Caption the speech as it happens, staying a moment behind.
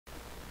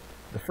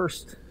The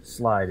first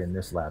slide in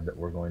this lab that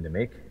we're going to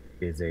make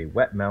is a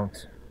wet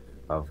mount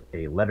of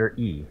a letter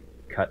E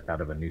cut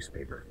out of a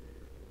newspaper.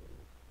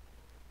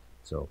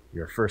 So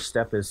your first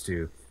step is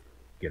to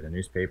get a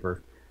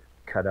newspaper,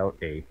 cut out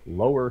a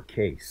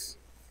lowercase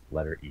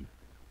letter E.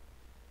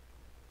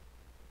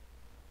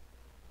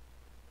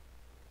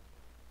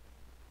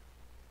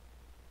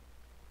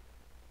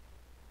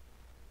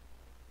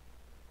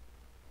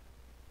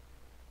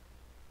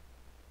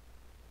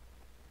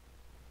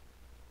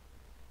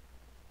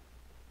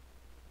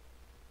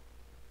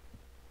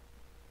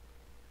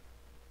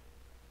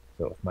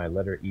 So with my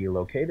letter E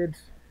located,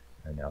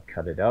 I now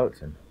cut it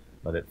out and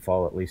let it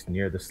fall at least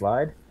near the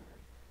slide.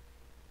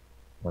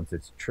 Once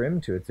it's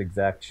trimmed to its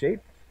exact shape,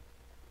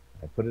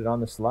 I put it on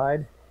the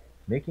slide,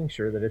 making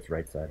sure that it's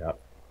right side up.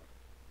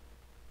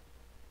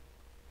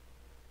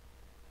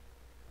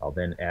 I'll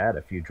then add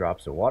a few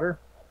drops of water,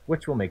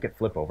 which will make it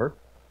flip over,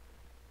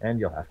 and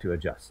you'll have to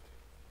adjust.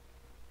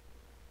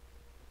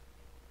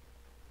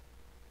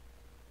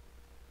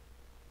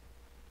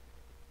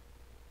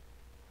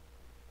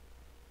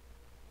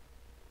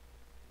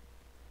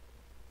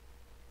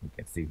 You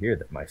can see here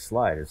that my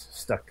slide is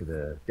stuck to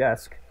the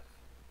desk.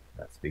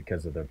 That's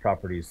because of the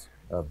properties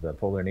of the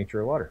polar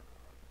nature of water.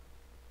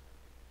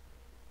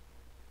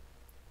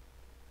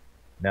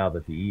 Now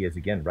that the E is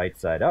again right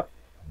side up,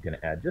 I'm going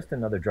to add just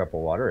another drop of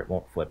water. It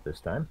won't flip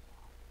this time.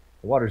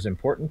 The water is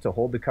important to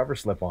hold the cover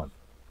slip on.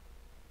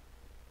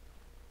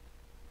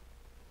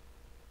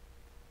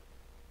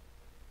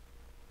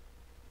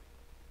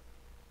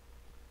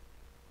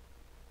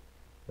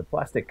 The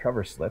plastic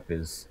cover slip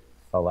is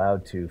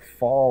allowed to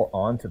fall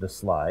onto the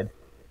slide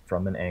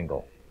from an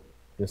angle.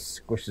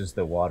 This squishes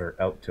the water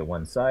out to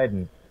one side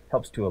and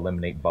helps to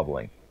eliminate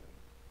bubbling.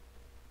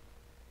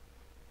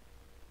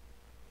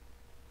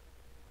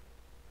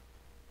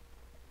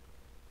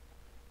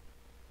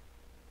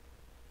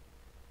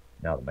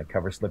 Now that my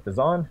cover slip is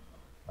on,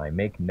 I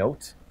make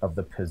note of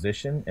the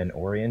position and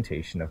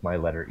orientation of my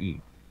letter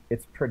E.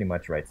 It's pretty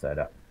much right side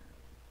up.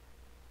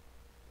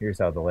 Here's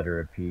how the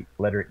letter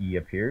E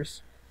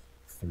appears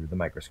through the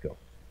microscope.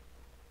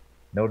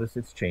 Notice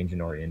its change in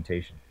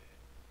orientation.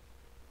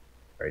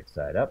 Right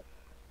side up,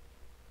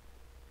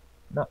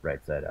 not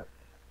right side up.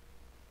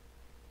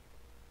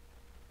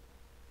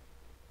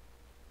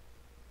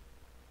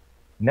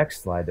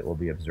 Next slide that we'll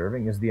be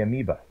observing is the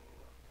amoeba.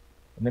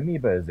 An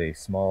amoeba is a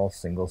small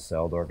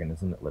single-celled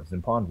organism that lives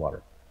in pond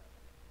water.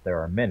 There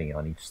are many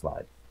on each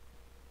slide.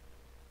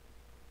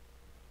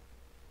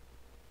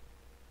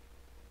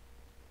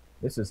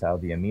 This is how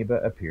the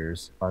amoeba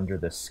appears under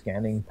the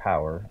scanning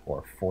power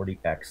or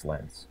 40x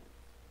lens.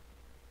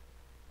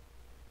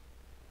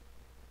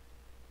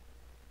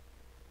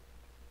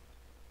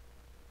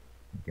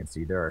 You can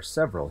see there are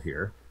several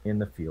here in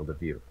the field of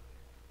view.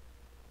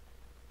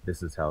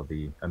 This is how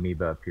the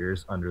amoeba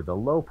appears under the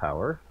low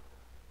power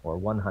or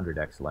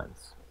 100x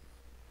lens.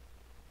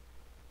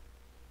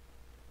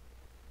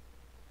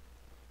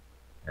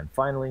 And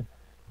finally,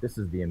 this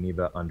is the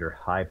amoeba under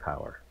high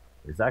power.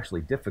 It's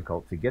actually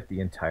difficult to get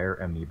the entire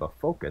amoeba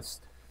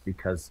focused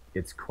because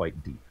it's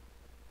quite deep.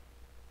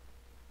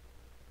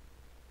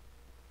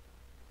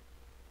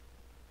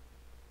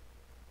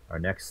 Our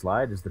next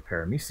slide is the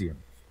Paramecium.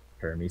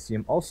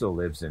 Paramecium also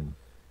lives in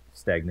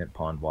stagnant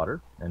pond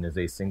water and is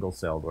a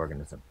single-celled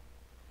organism.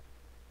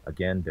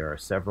 Again, there are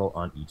several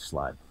on each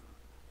slide.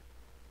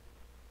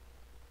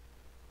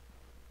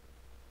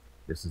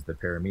 This is the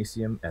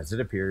Paramecium as it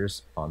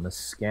appears on the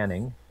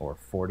scanning or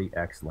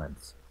 40x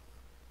lens.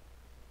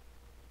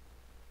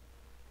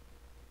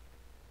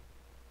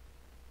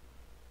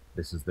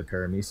 This is the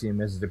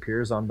Paramecium as it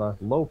appears on the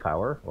low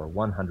power or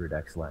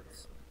 100x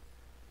lens.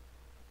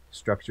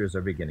 Structures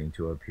are beginning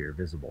to appear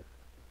visible.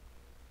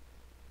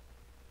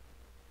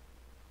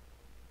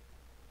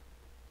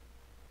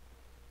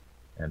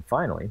 And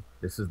finally,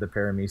 this is the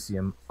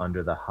Paramecium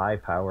under the high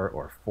power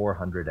or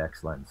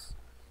 400x lens.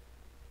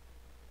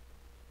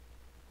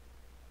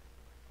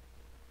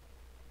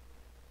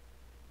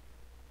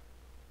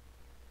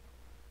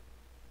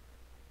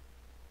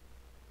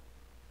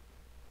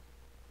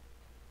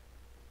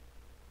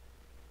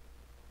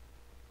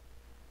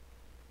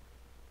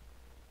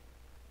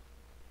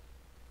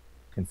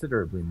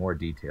 Considerably more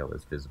detail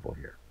is visible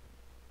here.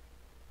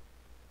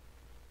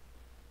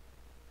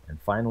 And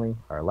finally,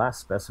 our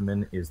last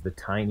specimen is the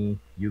tiny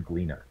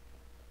Euglena.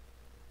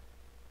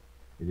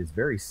 It is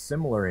very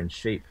similar in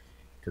shape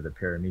to the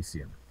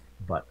Paramecium,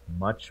 but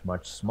much,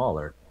 much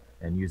smaller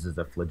and uses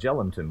a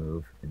flagellum to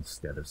move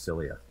instead of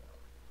cilia.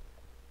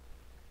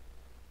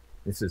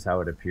 This is how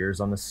it appears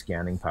on the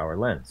scanning power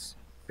lens,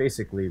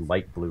 basically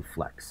light blue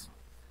flecks.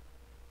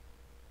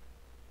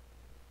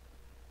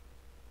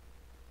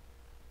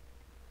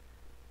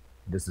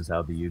 This is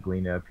how the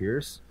Euglena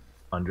appears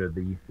under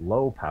the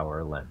low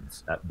power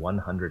lens at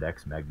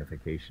 100x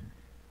magnification.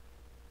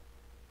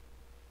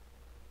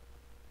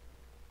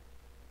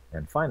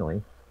 And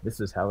finally, this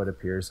is how it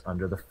appears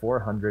under the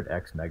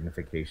 400x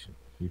magnification.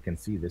 You can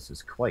see this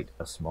is quite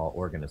a small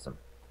organism.